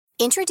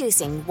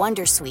Introducing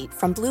Wondersuite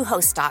from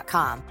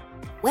Bluehost.com.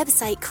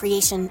 Website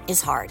creation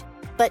is hard,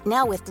 but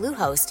now with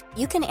Bluehost,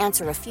 you can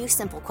answer a few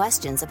simple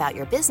questions about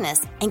your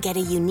business and get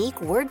a unique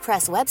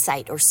WordPress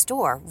website or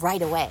store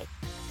right away.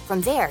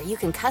 From there, you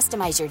can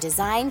customize your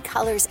design,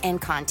 colors,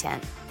 and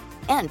content.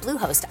 And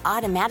Bluehost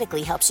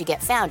automatically helps you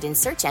get found in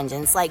search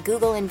engines like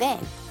Google and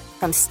Bing.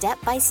 From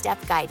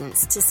step-by-step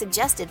guidance to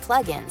suggested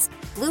plugins,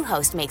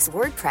 Bluehost makes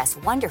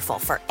WordPress wonderful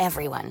for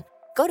everyone.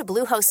 Go to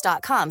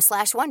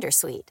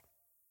bluehost.com/wondersuite.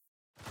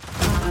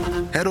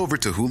 Head over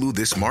to Hulu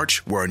this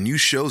March, where our new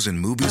shows and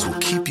movies will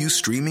keep you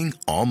streaming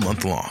all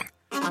month long.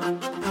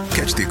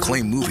 Catch the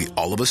acclaimed movie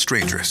All of Us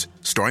Strangers,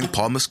 starring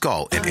Paul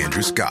Mescal and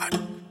Andrew Scott.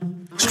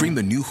 Stream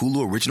the new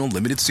Hulu original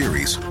limited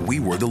series We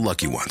Were the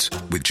Lucky Ones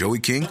with Joey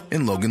King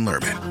and Logan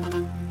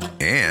Lerman.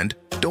 And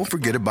don't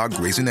forget about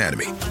Grey's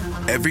Anatomy.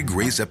 Every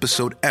Grey's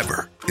episode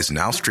ever is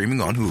now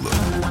streaming on Hulu.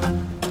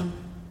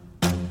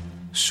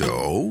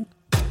 So,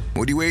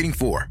 what are you waiting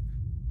for?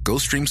 Go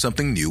stream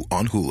something new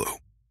on Hulu.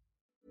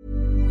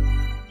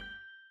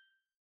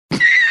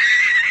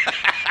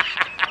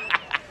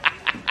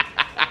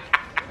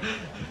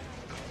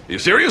 You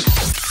serious?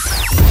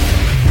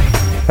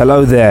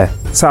 Hello there.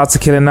 It's How to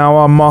Kill an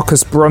Hour.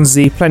 Marcus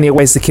Bronzy. Plenty of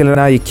ways to kill an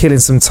hour. You're killing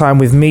some time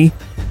with me.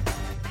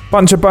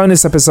 Bunch of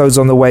bonus episodes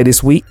on the way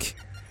this week.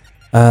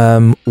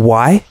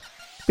 Why?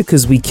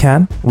 Because we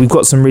can. We've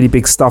got some really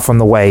big stuff on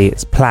the way.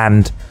 It's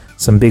planned.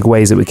 Some big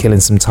ways that we're killing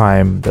some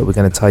time that we're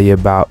going to tell you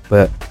about.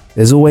 But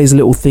there's always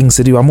little things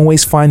to do. I'm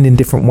always finding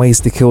different ways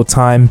to kill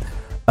time.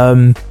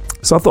 So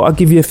I thought I'd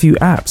give you a few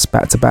apps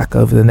back to back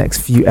over the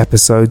next few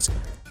episodes.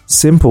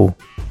 Simple.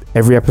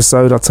 Every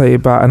episode I'll tell you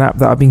about an app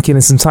that I've been killing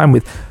some time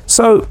with.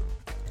 So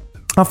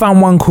I found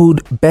one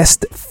called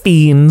Best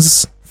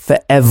Fiends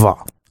Forever.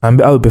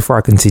 Before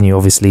I continue,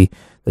 obviously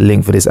the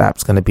link for this app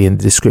is going to be in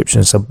the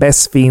description. So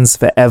Best Fiends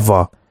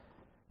Forever.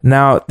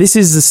 Now this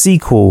is the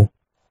sequel.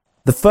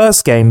 The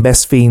first game,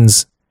 Best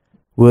Fiends,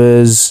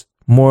 was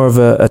more of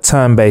a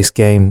turn-based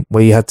game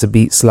where you had to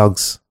beat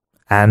slugs.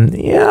 And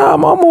yeah,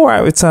 I'm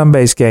alright with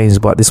turn-based games,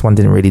 but this one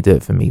didn't really do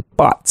it for me.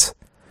 But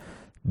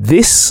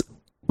this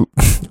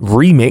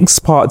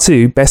remix part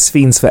 2, Best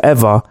Fiends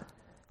Forever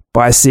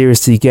by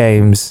Serious T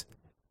Games,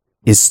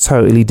 is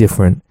totally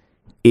different.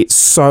 It's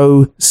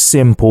so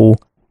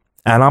simple,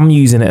 and I'm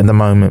using it at the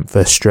moment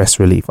for stress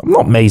relief. I'm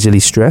not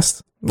majorly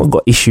stressed. I've not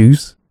got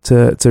issues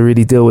to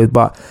really deal with,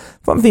 but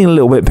if I'm feeling a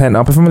little bit pent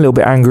up, if I'm a little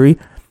bit angry,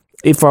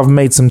 if I've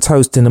made some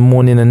toast in the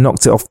morning and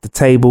knocked it off the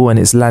table and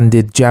it's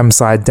landed jam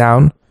side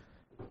down,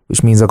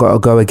 which means I've got to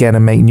go again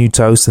and make new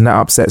toast, and that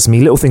upsets me.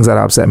 Little things like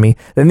that upset me.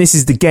 Then this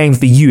is the game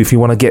for you if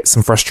you want to get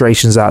some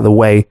frustrations out of the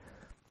way.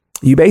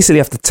 You basically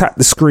have to tap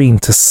the screen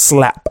to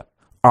slap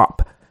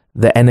up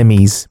the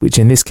enemies, which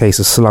in this case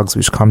are slugs,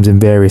 which comes in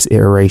various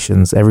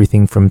iterations.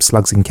 Everything from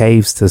slugs in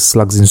caves to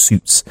slugs in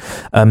suits.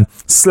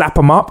 Slap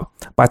them up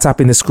by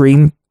tapping the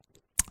screen.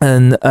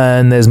 And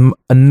there's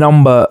a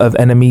number of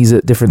enemies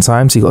at different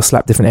times. So you've got to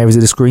slap different areas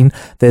of the screen.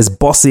 There's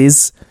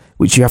bosses,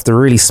 which you have to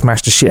really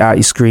smash the shit out of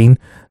your screen.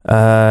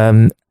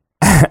 And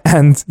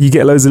you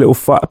get loads of little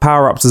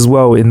power-ups as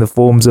well in the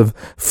forms of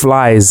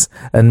flies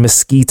and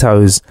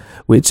mosquitoes,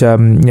 which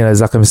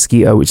there's like a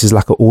mosquito which is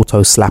like an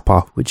auto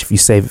slapper, which if you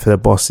save it for the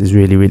boss is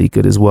really, really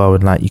good as well.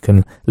 And like you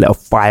can let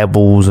off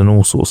fireballs and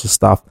all sorts of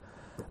stuff.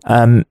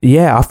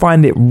 I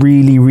find it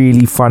really,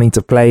 really funny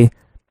to play.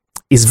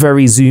 It's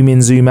very zoom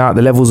in, zoom out.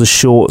 The levels are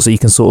short, so you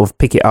can sort of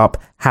pick it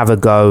up, have a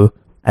go,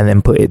 and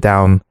then put it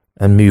down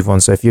and move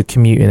on. So if you're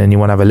commuting and you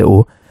want to have a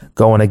little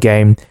go on a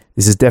game,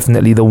 this is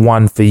definitely the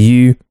one for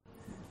you.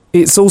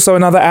 It's also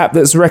another app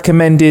that's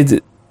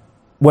recommended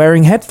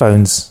wearing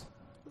headphones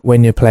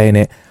when you're playing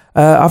it.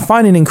 I'm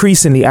finding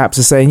increasingly apps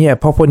are saying,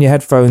 pop on your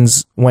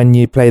headphones when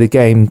you play the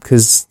game,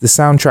 because the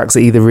soundtracks are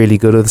either really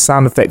good or the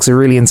sound effects are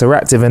really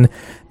interactive. And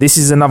this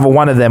is another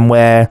one of them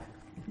where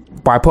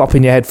by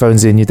popping your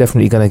headphones in, you're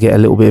definitely going to get a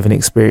little bit of an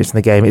experience in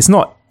the game. It's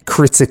not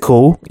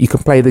critical. You can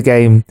play the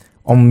game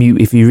on mute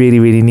if you really,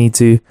 really need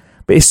to,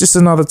 but it's just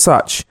another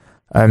touch.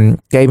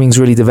 Gaming's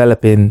really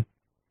developing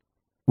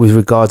with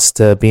regards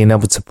to being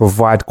able to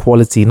provide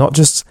quality, not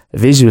just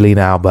visually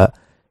now, but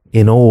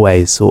in all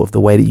ways, sort of the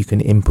way that you can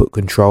input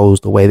controls,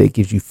 the way that it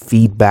gives you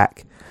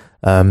feedback,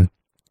 and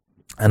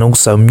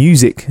also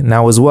music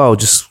now as well,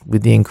 just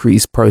with the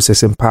increased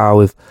processing power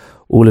with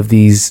all of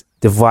these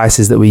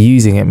devices that we're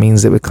using. It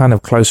means that we're kind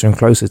of closer and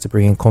closer to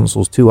bringing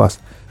consoles to us,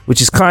 which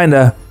is kind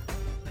of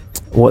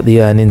what the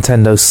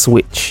Nintendo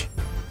Switch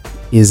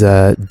is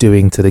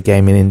doing to the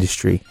gaming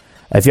industry.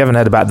 If you haven't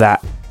heard about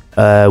that,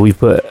 we've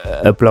put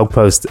a blog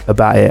post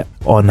about it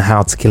on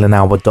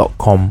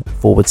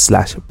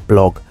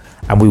howtokillanhour.com/blog,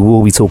 and we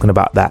will be talking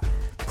about that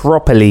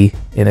properly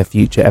in a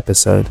future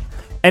episode.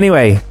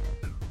 Anyway,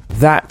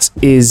 that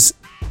is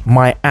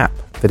my app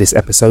for this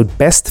episode,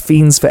 Best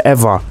Fiends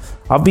Forever.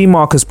 I've been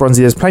Marcus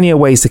Bronzy. There's plenty of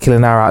ways to kill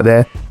an hour out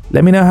there.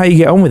 Let me know how you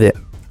get on with it.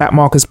 At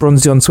Marcus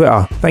Bronzy on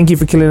Twitter. Thank you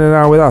for killing an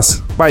hour with us.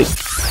 Bye.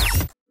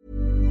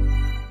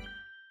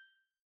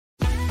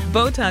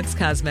 Botox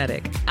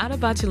Cosmetic, out of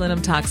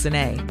botulinum toxin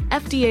A,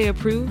 FDA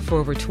approved for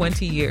over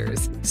 20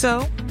 years.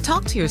 So,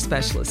 talk to your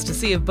specialist to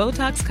see if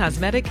Botox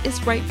Cosmetic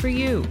is right for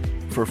you.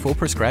 For full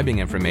prescribing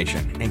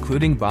information,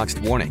 including boxed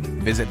warning,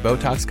 visit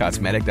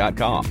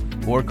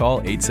BotoxCosmetic.com or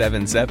call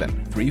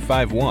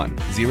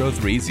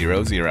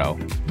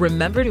 877-351-0300.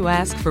 Remember to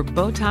ask for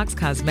Botox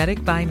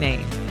Cosmetic by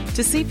name.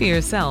 To see for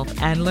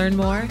yourself and learn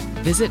more,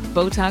 visit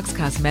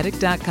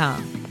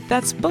BotoxCosmetic.com.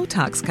 That's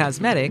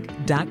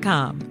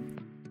BotoxCosmetic.com.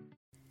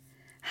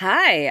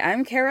 Hi,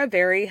 I'm Kara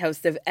Berry,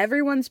 host of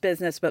Everyone's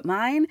Business But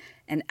Mine,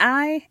 and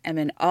I am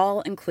an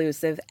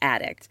all-inclusive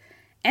addict.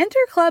 Enter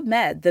Club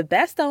Med, the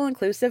best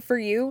all-inclusive for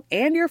you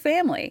and your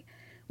family.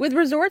 With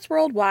resorts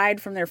worldwide,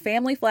 from their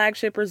family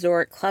flagship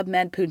resort, Club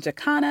Med Punta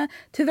Cana,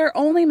 to their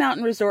only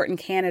mountain resort in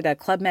Canada,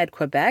 Club Med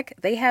Quebec,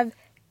 they have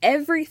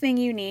everything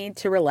you need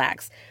to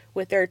relax.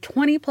 With their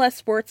 20-plus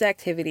sports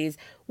activities,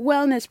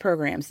 wellness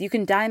programs, you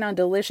can dine on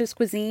delicious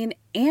cuisine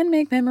and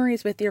make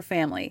memories with your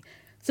family.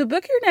 So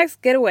book your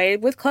next getaway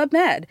with Club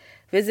Med.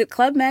 Visit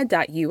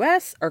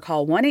clubmed.us or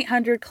call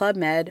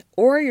 1-800-CLUB-MED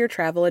or your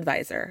travel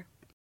advisor.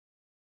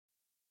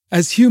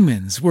 As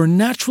humans, we're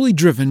naturally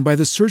driven by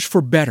the search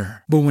for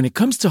better. But when it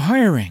comes to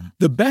hiring,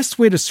 the best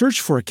way to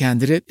search for a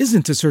candidate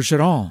isn't to search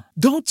at all.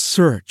 Don't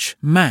search,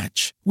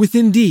 match with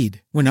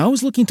Indeed. When I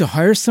was looking to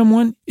hire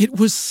someone, it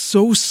was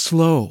so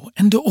slow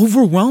and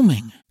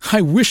overwhelming.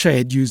 I wish I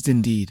had used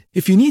Indeed.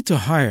 If you need to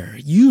hire,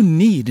 you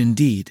need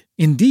Indeed.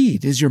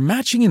 Indeed is your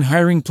matching and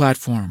hiring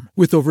platform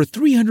with over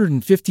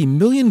 350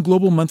 million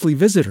global monthly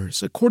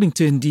visitors, according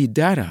to Indeed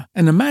data,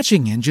 and a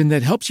matching engine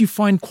that helps you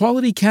find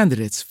quality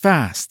candidates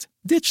fast.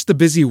 Ditch the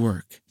busy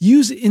work.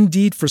 Use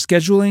Indeed for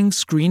scheduling,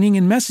 screening,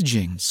 and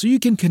messaging so you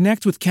can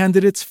connect with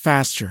candidates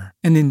faster.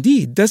 And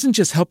Indeed doesn't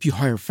just help you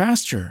hire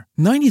faster.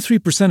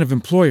 93% of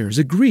employers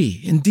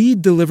agree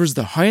Indeed delivers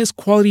the highest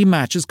quality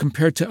matches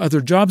compared to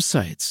other job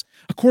sites,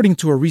 according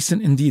to a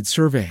recent Indeed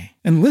survey.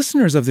 And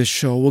listeners of this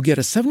show will get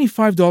a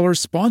 $75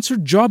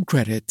 sponsored job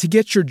credit to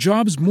get your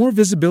jobs more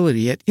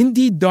visibility at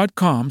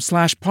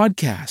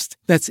Indeed.com/podcast.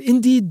 That's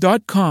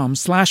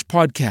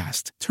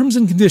Indeed.com/podcast. Terms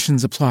and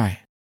conditions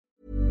apply.